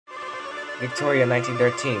Victoria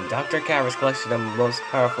 1913. Dr. Caver's collection of most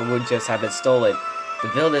powerful wood chips have been stolen. The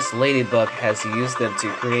villainous ladybug has used them to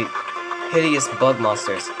create hideous bug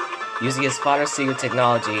monsters. Using his father's secret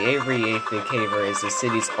technology, Avery Aphid Caver is the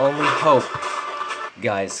city's only hope.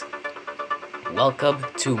 Guys, welcome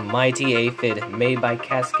to Mighty Aphid, made by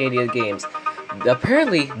Cascadia Games.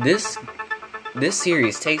 Apparently, this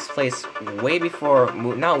series takes place way before,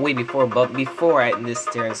 not way before, but before this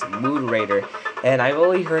turns Moon Raider. And I've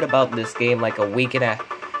only heard about this game like a week and a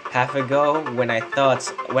half ago when I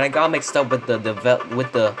got mixed up with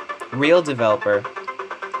the real developer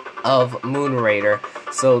of Moon Raider.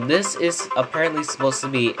 So this is apparently supposed to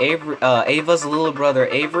be Ava's little brother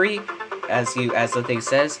Avery, as the thing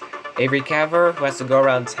says. Avery Caver, who has to go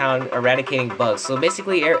around town eradicating bugs. So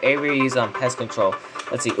basically, Avery is on pest control.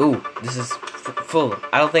 Let's see. Ooh, this is full.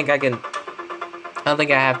 I don't think I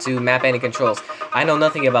have to map any controls. I know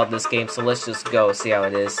nothing about this game, so let's just go see how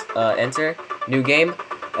it is. Enter new game,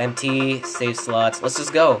 empty save slots. Let's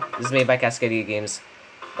just go. This is made by Cascadia Games.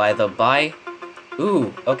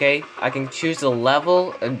 Ooh, okay. I can choose the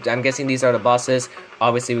level. I'm guessing these are the bosses.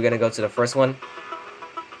 Obviously, we're gonna go to the first one.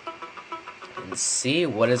 Let's see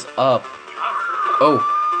what is up. Oh,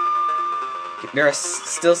 there are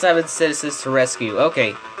still 7 citizens to rescue.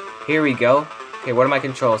 Okay, here we go. Okay, what are my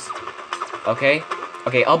controls? Okay,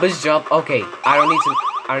 up is jump. Okay, I don't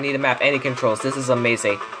need to map any controls. This is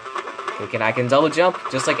amazing. Okay, I can double jump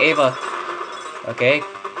just like Ava. Okay,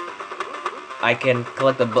 I can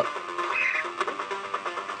collect the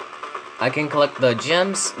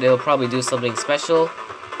gems. They'll probably do something special.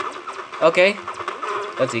 Okay,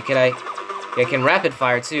 let's see. I can rapid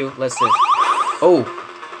fire too. Let's see. Oh,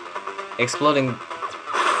 exploding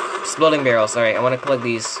barrels. Alright, I want to collect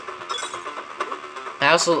these.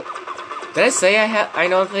 Did I say I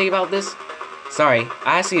know anything about this? Sorry,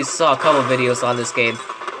 I actually saw a couple videos on this game,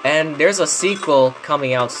 and there's a sequel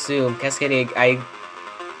coming out soon. I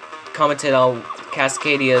commented on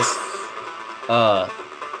Cascadia's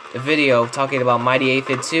video talking about Mighty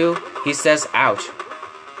Aphid 2. He says, ouch.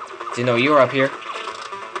 Didn't know you were up here.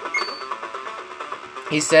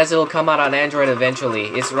 He says it'll come out on Android eventually.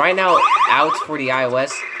 It's right now out for the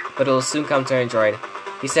iOS, but it'll soon come to Android.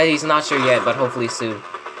 He said he's not sure yet, but hopefully soon.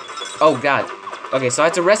 Oh god. Okay, so I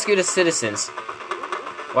have to rescue the citizens.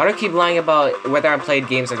 Why do I keep lying about whether I played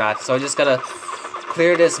games or not? So I just gotta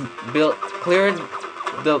clear this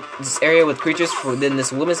area with creatures within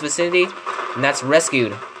this woman's vicinity, and that's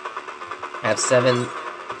rescued. I have seven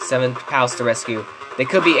pals to rescue. They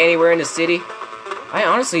could be anywhere in the city. I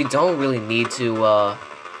honestly don't really need to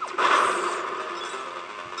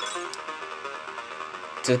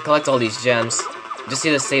collect all these gems. Just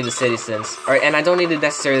need to save the citizens. Alright, and I don't need to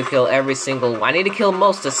necessarily kill every single one. I need to kill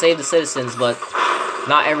most to save the citizens, but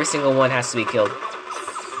not every single one has to be killed.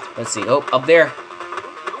 Let's see. Oh, up there.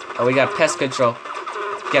 Oh, we got pest control.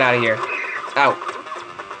 Get out of here. Ow.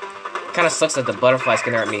 Kinda sucks that the butterflies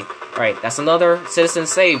can hurt me. Alright, that's another citizen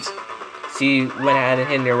saved. She went ahead and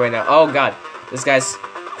hit her right now. Oh god. This guy's...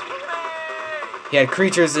 He had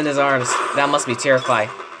creatures in his arms. That must be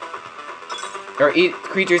terrifying. Or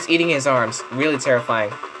creatures eating his arms. Really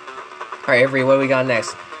terrifying. Alright, Avery, what do we got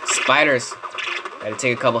next? Spiders. Gotta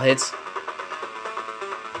take a couple hits.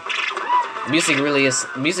 Music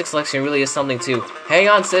selection really is something too. Hang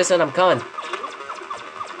on, citizen, I'm coming.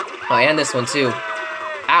 Oh, and this one too.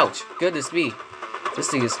 Ouch. Goodness me. This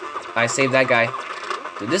thing is... I saved that guy.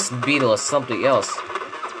 Dude, this beetle is something else.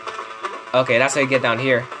 Okay, that's how you get down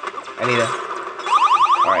here. I need to...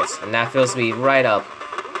 Alright, and that fills me right up.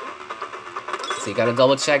 So you gotta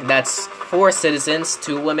double check. That's 4 citizens,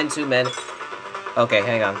 2 women, 2 men. Okay,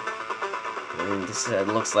 hang on. This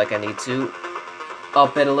looks like I need to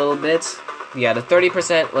up it a little bit. Yeah, the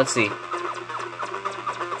 30%, let's see.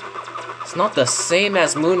 It's not the same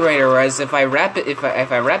as Moon Raider, whereas if I rapid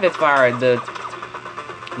fire,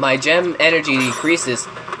 my gem energy decreases.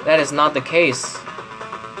 That is not the case.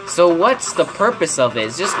 So what's the purpose of it?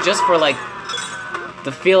 It's just for like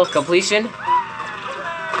the feel of completion?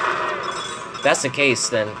 If that's the case,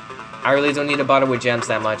 then I really don't need to bother with gems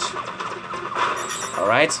that much.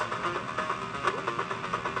 Alright.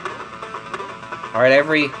 Alright,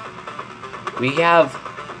 we have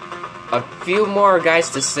a few more guys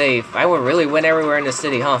to save. I really went everywhere in the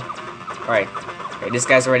city, huh? Alright. Alright, this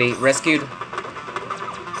guy's already rescued.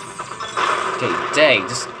 Okay, dang,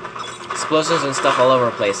 just explosions and stuff all over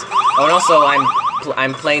the place. Oh, and also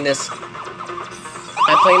I'm playing this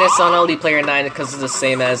on LD Player 9 because it's the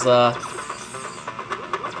same as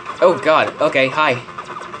Oh god, okay, hi.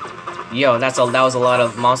 Yo, that was a lot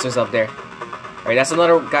of monsters up there. Alright, that's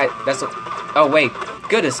another guy. Oh wait,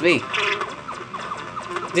 goodness me.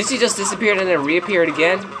 Did she just disappear and then reappeared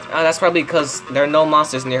again? That's probably because there are no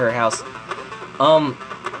monsters near her house.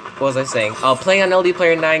 What was I saying? Playing on LD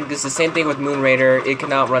Player 9, this is the same thing with Moon Raider. It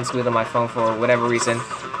cannot run smooth on my phone for whatever reason.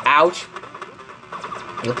 Ouch.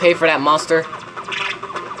 You'll pay for that, monster.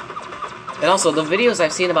 And also, the videos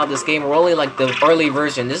I've seen about this game were only like the early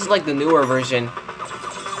version. This is like the newer version.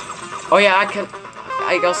 Oh yeah,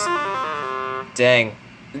 I guess... Dang.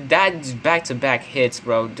 That's back-to-back hits,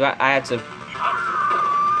 bro. I had to...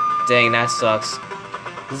 Dang, that sucks.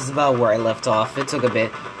 This is about where I left off. It took a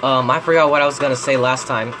bit. I forgot what I was gonna say last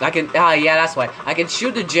time. Yeah, that's why. I can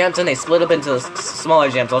shoot the gems and they split up into smaller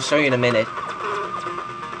gems. I'll show you in a minute.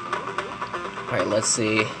 Alright, let's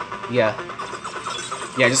see. Yeah.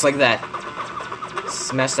 Yeah, just like that.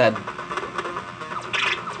 Smash that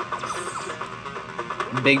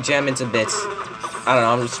big gem into bits. I don't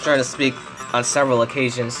know, I'm just trying to speak on several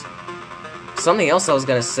occasions. Something else I was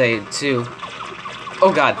gonna say, too.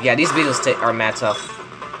 Oh god, yeah, these videos are mad tough.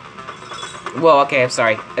 Whoa, okay, I'm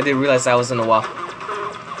sorry. I didn't realize I was in the wall.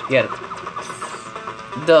 Yeah.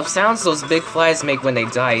 The sounds those big flies make when they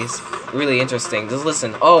die is really interesting. Just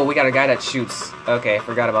listen. Oh, we got a guy that shoots. Okay, I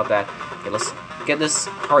forgot about that. Okay, let's get this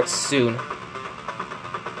heart soon.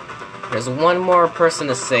 There's one more person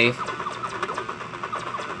to save.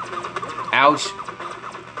 Ouch.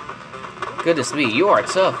 Goodness me, you are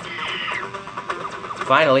tough.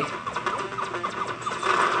 Finally.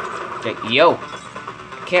 Okay, yo.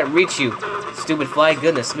 I can't reach you. Stupid fly,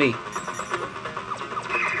 goodness me.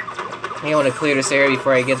 I want to clear this area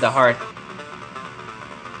before I get the heart.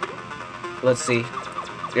 Let's see.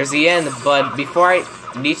 There's the end, but before I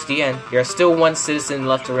reach the end, there's still one citizen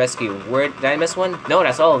left to rescue. Where did I miss one? No,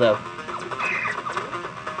 that's all though.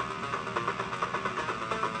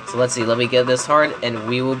 So let's see, let me get this heart and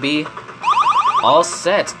we will be all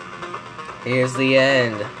set. Here's the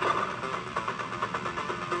end.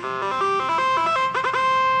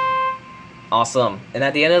 Awesome. And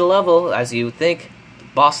at the end of the level, as you would think,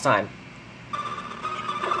 boss time. Ha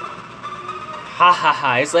ha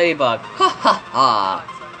ha, it's Ladybug. Ha ha ha.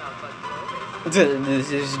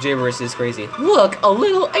 This gibberish is crazy. Look, a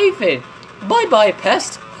little aphid. Bye bye,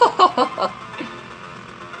 pest. Ha ha ha.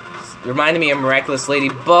 Reminded me of Miraculous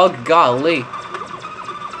Ladybug. Golly.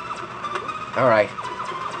 Alright.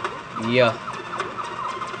 Yeah.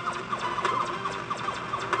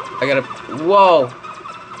 I gotta... Whoa.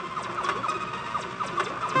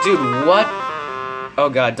 Dude, what? Oh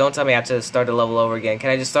god, don't tell me I have to start the level over again. Can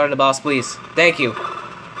I just start the boss, please? Thank you.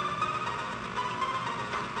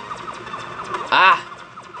 Ah!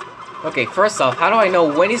 Okay, first off, how do I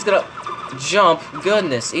know when he's gonna jump?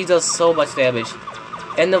 Goodness, he does so much damage.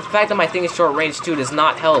 And the fact that my thing is short range too does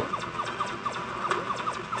not help.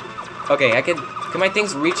 Okay, can my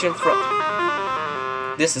things reach in front?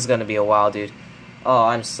 This is gonna be a while, dude. Oh,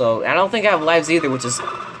 I don't think I have lives either, which is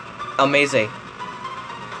amazing.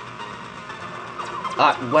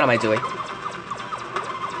 What am I doing?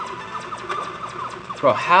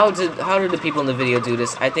 Bro, how did the people in the video do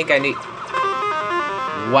this? I think I need...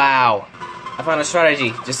 Wow. I found a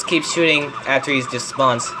strategy. Just keep shooting after he just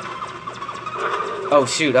spawns. Oh,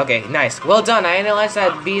 shoot. Okay, nice. Well done. I analyzed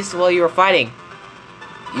that beast while you were fighting.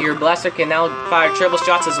 Your blaster can now fire triple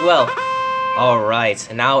shots as well. Alright.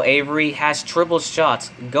 And now Avery has triple shots.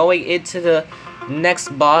 Going into the next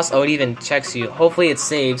boss, oh, it even checks you. Hopefully it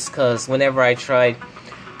saves, because whenever I tried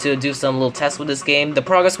to do some little tests with this game, the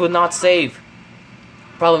progress would not save.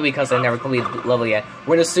 Probably because I never completed the level yet.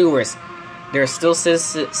 We're in the sewers. There are still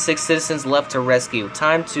 6 citizens left to rescue.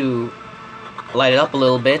 Time to light it up a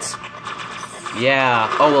little bit. Yeah.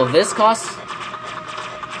 Oh, will this cost?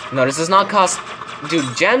 No, this does not cost...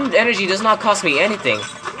 Dude, gem energy does not cost me anything.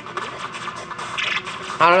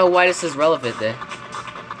 I don't know why this is relevant then.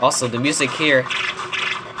 Also, the music here...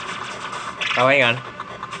 Oh, hang on.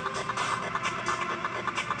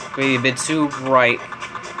 Maybe a bit too bright.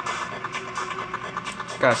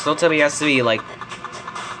 Gosh, don't tell me it has to be like...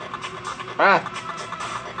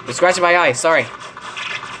 Ah! You're scratching my eye, sorry.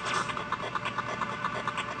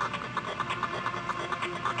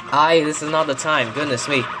 This is not the time, goodness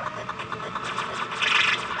me.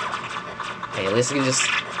 Hey, at least we can just...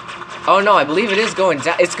 Oh no, I believe it is going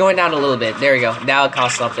down. It's going down a little bit. There we go. Now it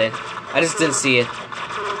costs something. I just didn't see it.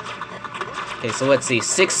 Okay, so let's see.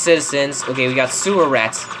 6 citizens. Okay, we got sewer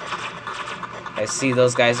rats. I see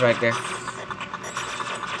those guys right there.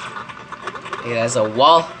 Okay, there's a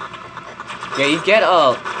wall. Yeah, you get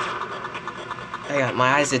a... Hang on,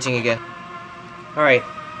 my eye's itching again. Alright.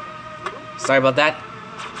 Sorry about that.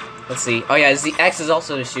 Let's see. Oh yeah, the X is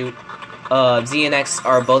also to shoot. Z and X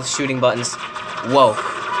are both shooting buttons. Whoa.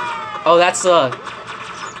 Oh, that's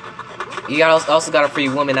you also gotta free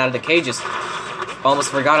women out of the cages. Almost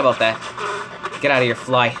forgot about that. Get out of here,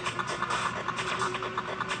 fly.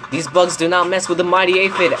 These bugs do not mess with the mighty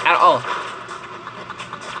Aphid at all.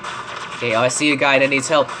 Okay, I see a guy that needs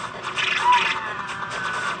help.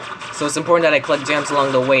 So it's important that I collect gems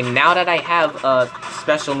along the way. Now that I have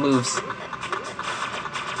special moves.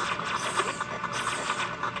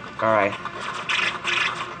 Alright.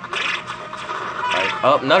 Alright.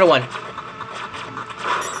 Oh, another one.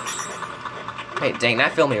 Hey, dang,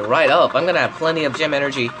 that filled me right up. I'm gonna have plenty of gem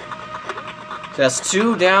energy. Just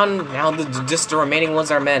 2 down. Now just the remaining ones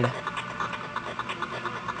are men.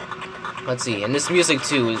 Let's see. And this music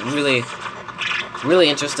too is really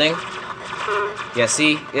interesting. Yeah,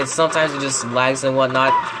 see, sometimes it just lags and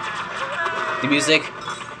whatnot. The music.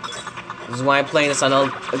 This is why I'm playing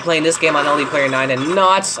this game on only player 9 and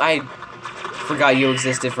not. I forgot you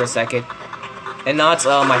existed for a second. And not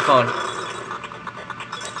my phone.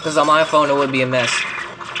 Because on my phone it would be a mess.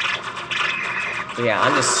 But yeah,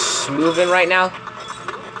 I'm just moving right now.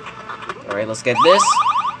 Alright, let's get this.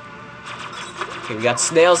 Okay, we got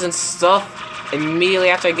snails and stuff. Immediately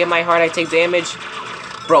after I get my heart, I take damage.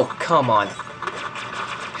 Bro, come on.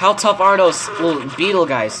 How tough are those little beetle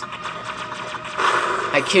guys?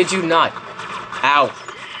 I kid you not. Ow.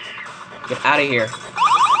 Get out of here.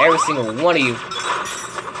 Every single one of you.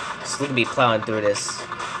 Just look at me plowing through this.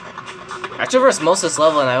 I traversed most of this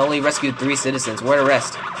level and I only rescued 3 citizens. Where are the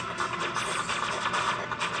rest?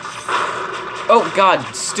 Oh god,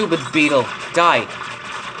 stupid beetle. Die.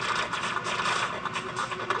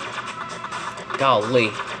 Golly.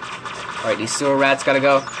 Alright, these sewer rats gotta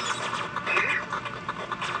go.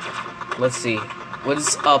 Let's see. What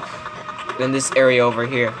is up in this area over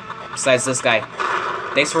here? Besides this guy.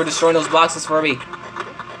 Thanks for destroying those boxes for me.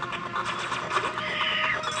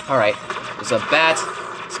 Alright. There's a bat.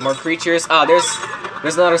 Some more creatures. Oh,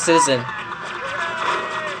 there's another citizen.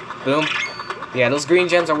 Boom. Yeah, those green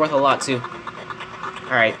gems are worth a lot too.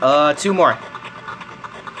 Alright, 2 more.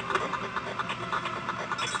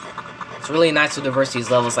 It's really nice to diverse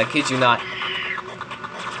these levels, I kid you not.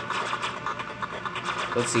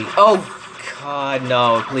 Let's see. Oh, God,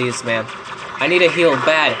 no, please, man. I need a heal,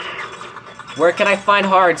 bad. Where can I find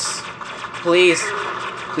hearts? Please.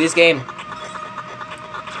 Please, game.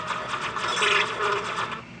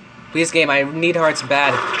 Please, game, I need hearts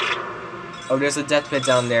bad. Oh, there's a death pit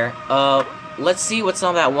down there. Let's see what's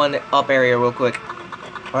on that one up area real quick.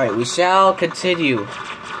 Alright, we shall continue.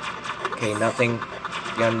 Okay, nothing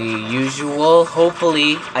unusual.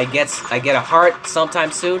 Hopefully, I get a heart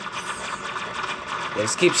sometime soon. Yeah,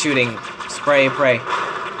 just keep shooting. Spray, pray.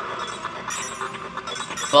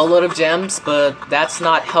 Boatload of gems, but that's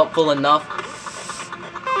not helpful enough.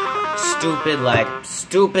 Stupid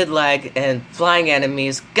lag, and flying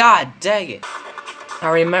enemies. God dang it! I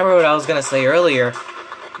remember what I was gonna say earlier.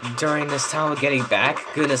 During this time of getting back,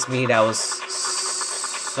 goodness me, that was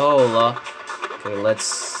so low. Okay,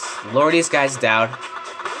 let's lower these guys down.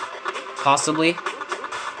 Possibly.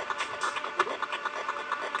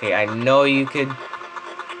 Okay, I know you could.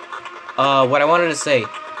 What I wanted to say.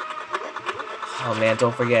 Oh man,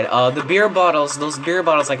 don't forget. The beer bottles, those beer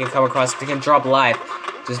bottles I can come across, they can drop live,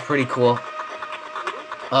 which is pretty cool.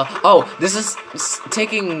 Oh, this is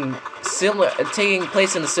taking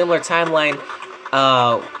place in a similar timeline.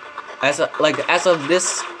 As of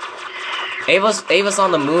this, Ava's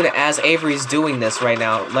on the moon as Avery's doing this right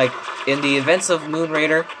now. Like in the events of Moon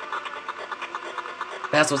Raider,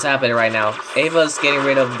 that's what's happening right now. Ava's getting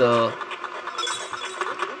rid of the.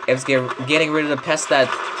 Getting rid of the pests that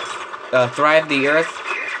thrive the Earth,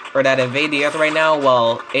 or that invade the Earth right now,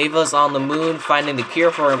 while Ava's on the moon finding the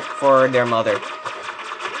cure for their mother.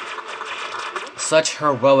 Such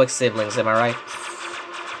heroic siblings, am I right?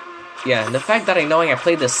 Yeah, and the fact that I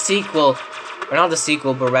played the sequel, or not the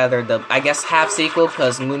sequel, but rather the, I guess, half sequel,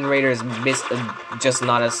 because Moon Raider is just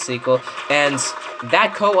not a sequel, and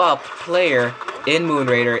that co-op player in Moon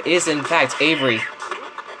Raider is in fact Avery.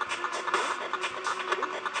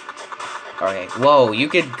 Okay, whoa, you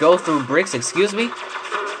could go through bricks, excuse me?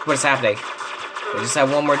 What is happening? I just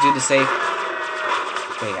have one more dude to save.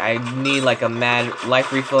 Okay, I need like a mad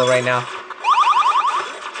life refill right now.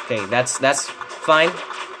 Okay, that's fine.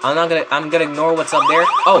 I'm gonna ignore what's up there.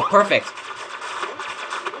 Oh, perfect.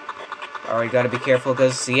 Alright, gotta be careful,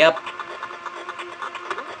 cause yep.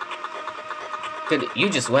 Good, you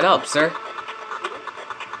just went up, sir.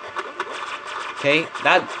 Okay,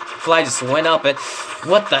 that fly just went up and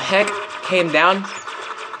what the heck? Came down.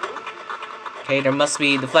 Okay, there must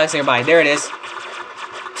be the flag's nearby. There it is.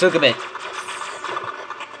 Took a bit.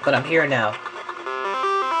 But I'm here now.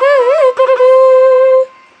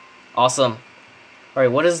 Awesome.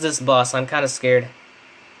 Alright, what is this boss? I'm kind of scared.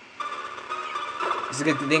 It's a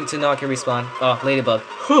good thing to know I can respawn. Oh, ladybug.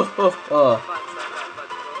 Oh.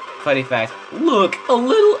 Funny fact. Look, a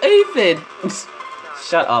little aphid!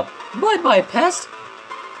 Shut up. Bye-bye, pest!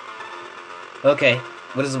 Okay,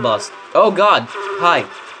 what is the boss? Oh god! Hi!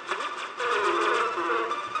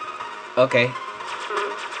 Okay.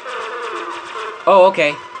 Oh,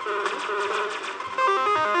 okay.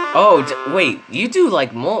 Oh, wait, you do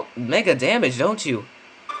like mega damage, don't you?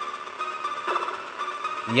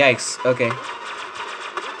 Yikes, okay.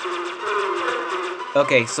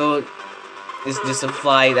 Okay, so it's just a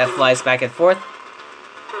fly that flies back and forth.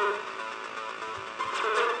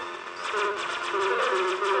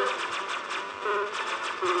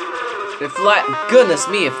 Goodness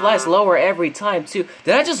me, it flies lower every time too.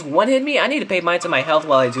 Did I just one-hit me? I need to pay mind to my health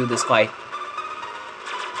while I do this fight.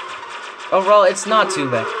 Overall, it's not too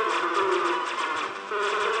bad.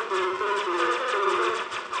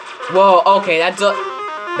 Whoa, okay, that's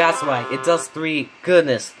right. It does 3.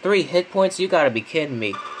 Goodness, 3 hit points? You gotta be kidding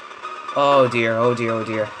me. Oh dear, oh dear, oh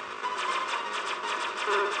dear.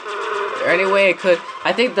 Is there any way it could?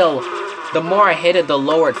 I think the more I hit it, the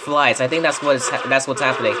lower it flies. I think that's what's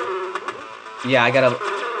happening. Yeah, I gotta.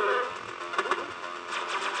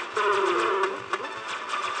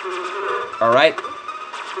 All right.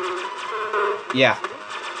 Yeah.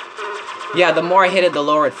 Yeah, the more I hit it, the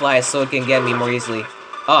lower it flies, so it can get me more easily.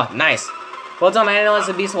 Oh, nice. Well done, I analyzed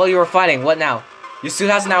the beast while you were fighting. What now? Your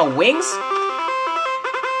suit has now wings?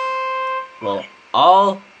 Well,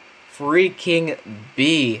 all freaking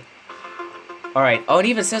B. Alright, oh, it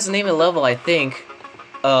even says the name of the level, I think.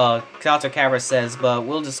 Dr. Cavers says, but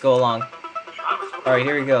we'll just go along. Alright,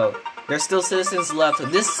 here we go. There's still citizens left.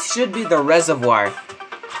 This should be the Reservoir.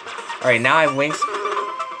 Alright, now I have wings.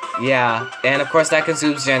 Yeah, and of course that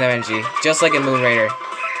consumes gen energy, just like in Moon Raider.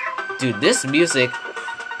 Dude, this music...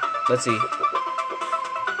 Let's see.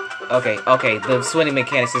 Okay, the swimming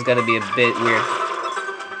mechanics is gonna be a bit weird.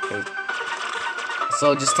 Okay.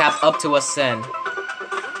 So just tap up to ascend.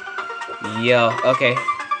 Yo, okay.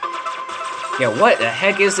 Yeah, what the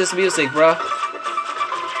heck is this music, bro?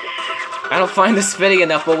 I don't find this fitting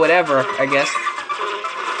enough, but whatever, I guess.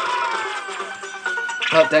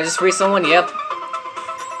 Oh, did I just free someone? Yep.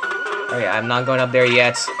 Oh yeah, I'm not going up there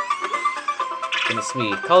yet. Goodness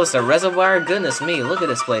me. Call this a reservoir? Goodness me, look at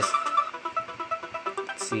this place.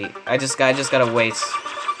 Let's see. I just gotta wait.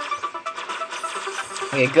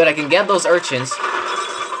 Okay, good, I can get those urchins.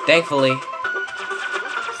 Thankfully.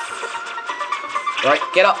 Alright,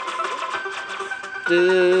 get up.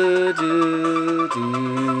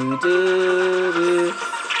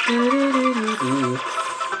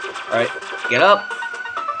 Alright, get up.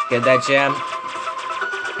 Get that gem.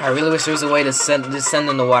 I really wish there was a way to descend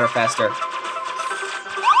in the water faster.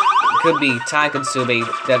 It could be time consuming,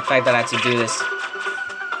 the fact that I had to do this.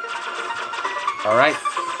 Alright.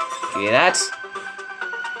 Get that.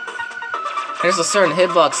 There's a certain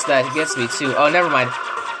hitbox that gets me too. Oh, never mind.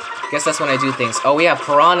 Guess that's when I do things. Oh, we have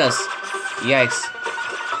piranhas. Yikes.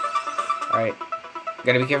 Alright.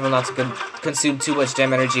 Gotta be careful not to consume too much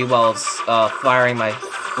gem energy while firing my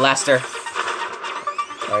blaster.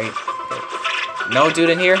 Alright. No dude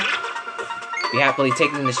in here. Be happily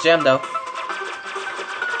taking this gem, though.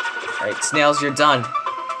 Alright, snails, you're done.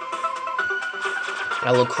 Got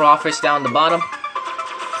a little crawfish down the bottom.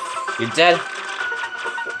 You're dead.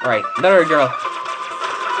 Alright, better girl.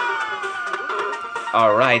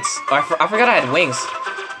 Alright. Oh, I forgot I had wings.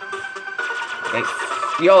 Okay.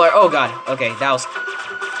 Yo, oh god. Okay, that was...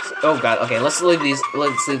 Oh god, okay, let's leave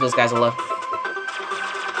those guys alone.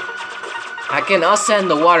 I can ascend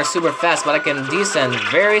the water super fast, but I can descend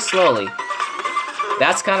very slowly.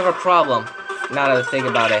 That's kind of a problem, now that I think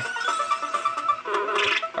about it.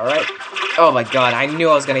 Alright. Oh my god, I knew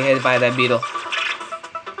I was gonna get hit by that beetle.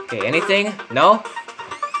 Okay, anything? No?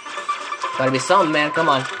 Gotta be something, man, come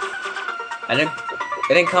on. It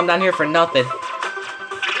didn't come down here for nothing.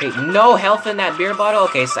 Okay, no health in that beer bottle?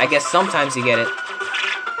 Okay, so I guess sometimes you get it.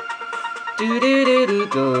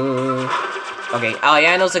 Do-do-do-do-do. Okay, oh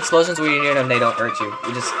yeah, those explosions when you're near them, they don't hurt you.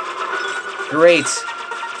 You just... Great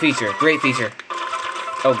feature, great feature.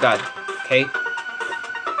 Oh god. Okay.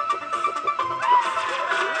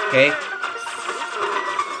 Okay.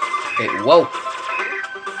 Okay, whoa.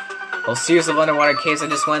 Whole series of underwater caves I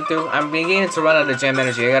just went through. I'm beginning to run out of gem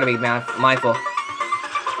energy. I gotta be mindful.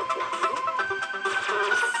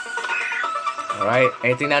 Alright,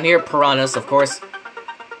 anything down here? Piranhas, of course.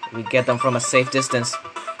 We get them from a safe distance.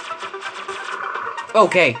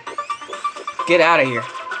 Okay. Get out of here.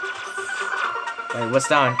 Alright, what's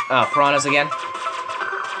down? Piranhas again.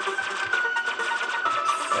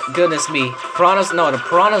 Goodness me. Piranhas, no, the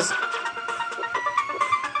piranhas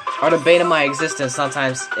are the bane of my existence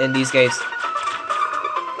sometimes in these games.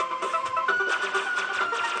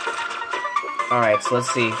 Alright, so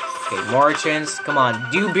let's see. Okay, Marchins, come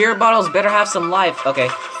on. You beer bottles better have some life. Okay.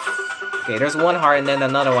 Okay, there's one heart and then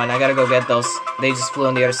another one. I gotta go get those. They just flew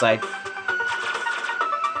on the other side.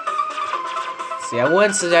 See, I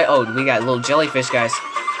wouldn't suggest... Oh, we got little jellyfish, guys.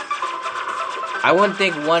 I wouldn't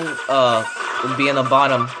think one, would be in the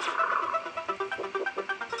bottom.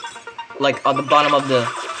 Like, on the bottom of the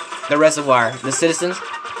reservoir. The citizens.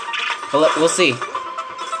 But we'll see.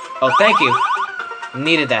 Oh, thank you.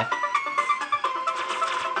 Needed that.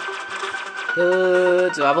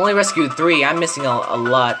 So I've only rescued 3. I'm missing a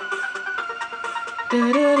lot.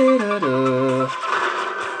 Get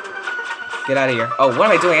out of here. Oh, what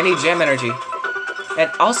am I doing? I need gem energy.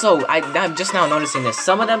 And also, I'm just now noticing this.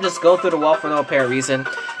 Some of them just go through the wall for no apparent reason.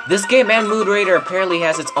 This game and Mood Raider apparently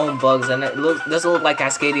has its own bugs, and it doesn't look like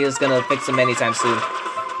Cascadia is gonna fix them anytime soon.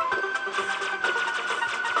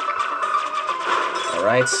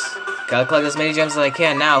 Alright. Gotta collect as many gems as I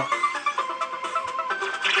can now.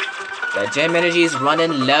 That gem energy is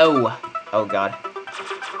running low. Oh god.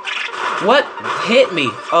 What hit me?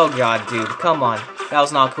 Oh god, dude. Come on. That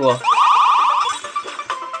was not cool.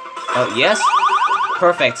 Oh, yes?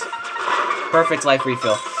 Perfect. Perfect life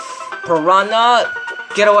refill. Piranha!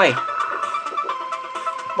 Get away!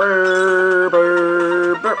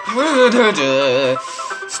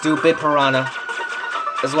 Stupid piranha.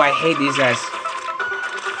 That's why I hate these guys.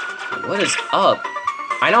 What is up?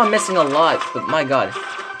 I know I'm missing a lot, but my god.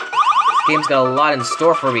 This game's got a lot in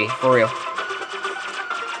store for me, for real.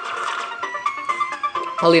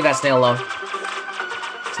 I'll leave that snail alone.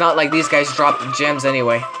 It's not like these guys drop gems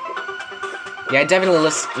anyway. Yeah, I definitely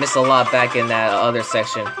missed a lot back in that other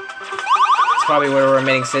section. It's probably where the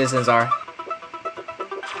remaining citizens are.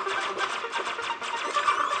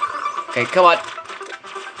 Okay, come on.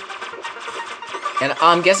 And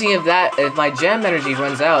I'm guessing if my gem energy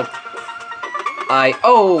runs out,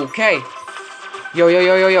 okay.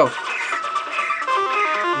 Yo.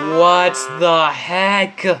 What the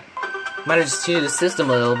heck? Might have just cheated the system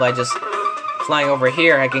a little by just flying over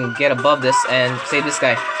here. I can get above this and save this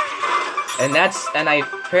guy. And I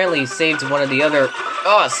apparently saved one of the other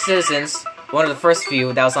citizens. One of the first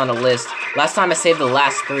few that was on the list. Last time I saved the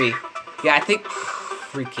last 3. Yeah, I think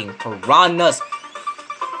freaking piranhas.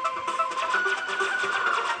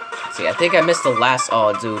 See, I think I missed the last.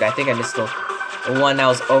 Oh, dude, I think I missed the one that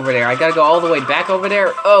was over there. I gotta go all the way back over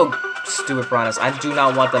there. Oh, stupid piranhas! I do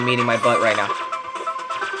not want them eating my butt right now.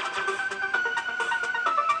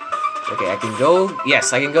 Okay, I can go.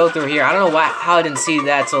 Yes, I can go through here. I don't know how I didn't see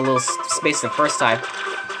that so little space the first time.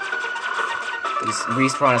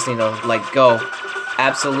 These piranhas need to, like, go.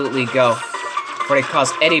 Absolutely go. Before they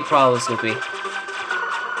cause any problems with me.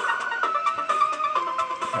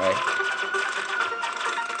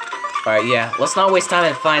 Alright, yeah. Let's not waste time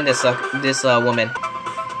and find this woman.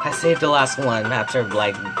 I saved the last one after,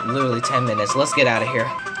 like, literally 10 minutes. Let's get out of here.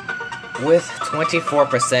 With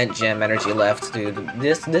 24% gem energy left, dude.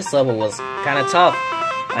 This level was kind of tough.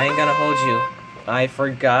 I ain't gonna hold you. I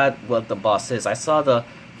forgot what the boss is. I saw the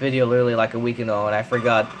video literally like a week ago, and I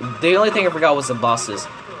forgot. The only thing I forgot was the bosses.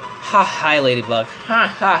 Hi, Ladybug.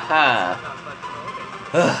 Ha.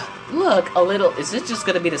 Look, a little. Is it just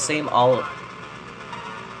gonna be the same all?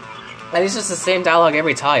 And it's just the same dialogue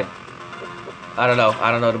every time. I don't know.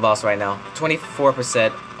 I don't know the boss right now.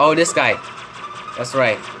 24%. Oh, this guy. That's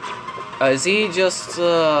right. Is he just,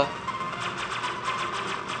 Oh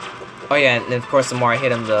yeah, and of course the more I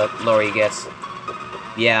hit him, the lower he gets.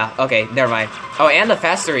 Yeah, okay, never mind. Oh, and the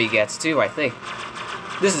faster he gets, too, I think.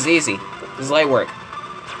 This is easy. This is light work.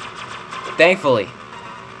 Thankfully.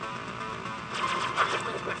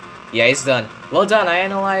 Yeah, he's done. Well done, I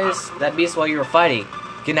analyzed that beast while you were fighting.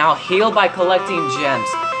 You can now heal by collecting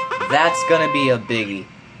gems. That's gonna be a biggie.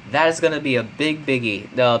 That is gonna be a biggie.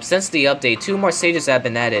 Since the update, 2 more stages have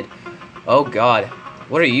been added. Oh god,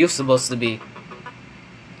 what are you supposed to be?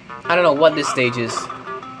 I don't know what this stage is.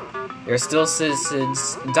 There's still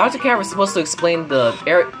citizens. Dr. Cat was supposed to explain the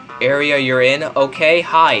area you're in. Okay,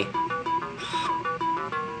 hi.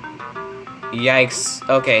 Yikes.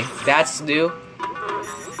 Okay, that's new.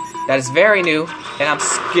 That is very new, and I'm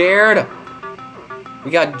scared.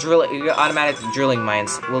 We got automatic drilling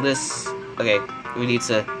mines. Will this... Okay, we need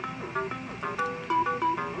to...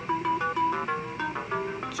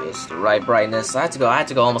 Just the right brightness. I had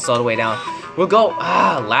to go almost all the way down. We'll go,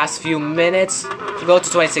 last few minutes. We'll go to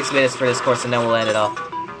 26 minutes for this course and then we'll end it off.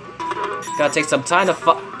 Gotta take some time to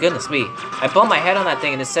goodness me. I bumped my head on that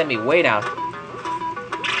thing and it sent me way down.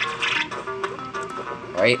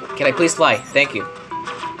 Alright, can I please fly? Thank you.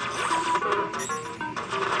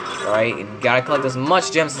 Alright, gotta collect as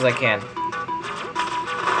much gems as I can.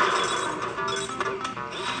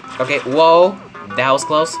 Okay, whoa! That was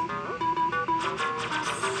close.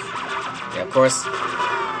 Yeah, of course.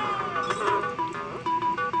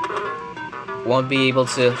 Won't be able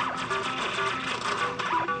to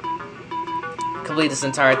complete this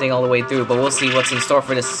entire thing all the way through, but we'll see what's in store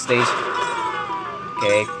for this stage.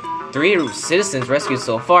 Okay, 3 citizens rescued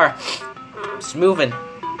so far. Just moving.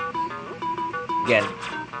 Again,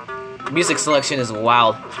 music selection is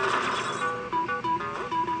wild.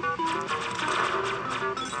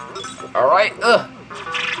 Alright,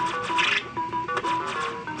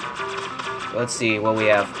 let's see what we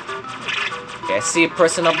have. Okay, I see a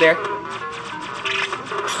person up there.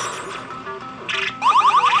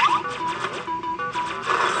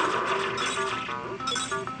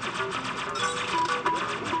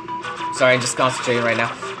 Sorry, I'm just concentrating right now.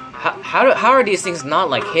 How are these things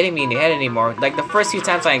not like hitting me in the head anymore? Like the first few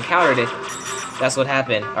times I encountered it, that's what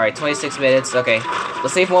happened. Alright, 26 minutes. Okay,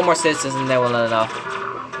 let's save 1 more citizen and then we'll let it off.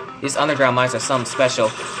 These underground mines are something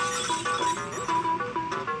special.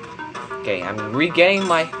 Okay, I'm regaining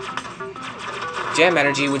my gem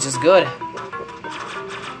energy, which is good.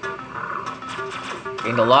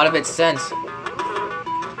 Gained a lot of its sense.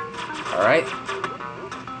 Alright.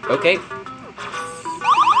 Okay.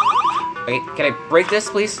 Wait, can I break this,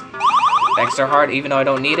 please? Extra hard, even though I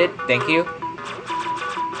don't need it. Thank you.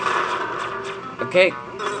 Okay.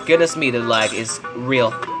 Goodness me, the lag is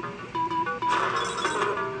real.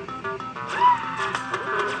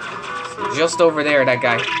 Just over there, that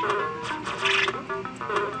guy.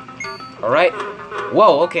 Alright.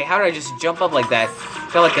 Whoa, okay, how did I just jump up like that?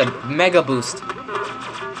 Felt like a mega boost.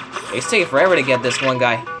 It's taking forever to get this one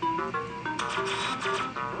guy.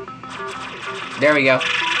 There we go.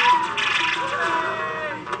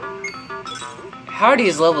 How are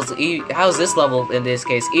these levels, how's this level in this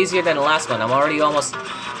case easier than the last one? I'm already almost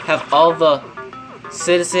have all the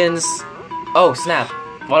citizens. Oh, snap.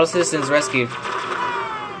 All the citizens rescued.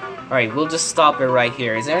 Alright, we'll just stop it right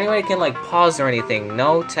here. Is there any way I can, like, pause or anything?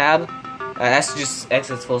 No? Tab? That's just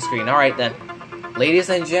exits full screen. Alright, then. Ladies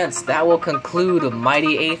and gents, that will conclude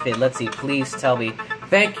Mighty Aphid. Let's see, please tell me.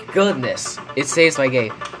 Thank goodness it saves my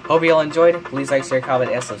game. Hope you all enjoyed. Please like, share,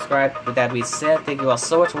 comment, and subscribe. With that being said, thank you all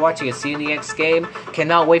so much for watching and see you in the next game.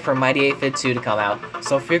 Cannot wait for Mighty Aphid 2 to come out.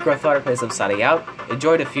 So, Future Authority plays, I'm signing out.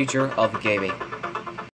 Enjoy the future of gaming.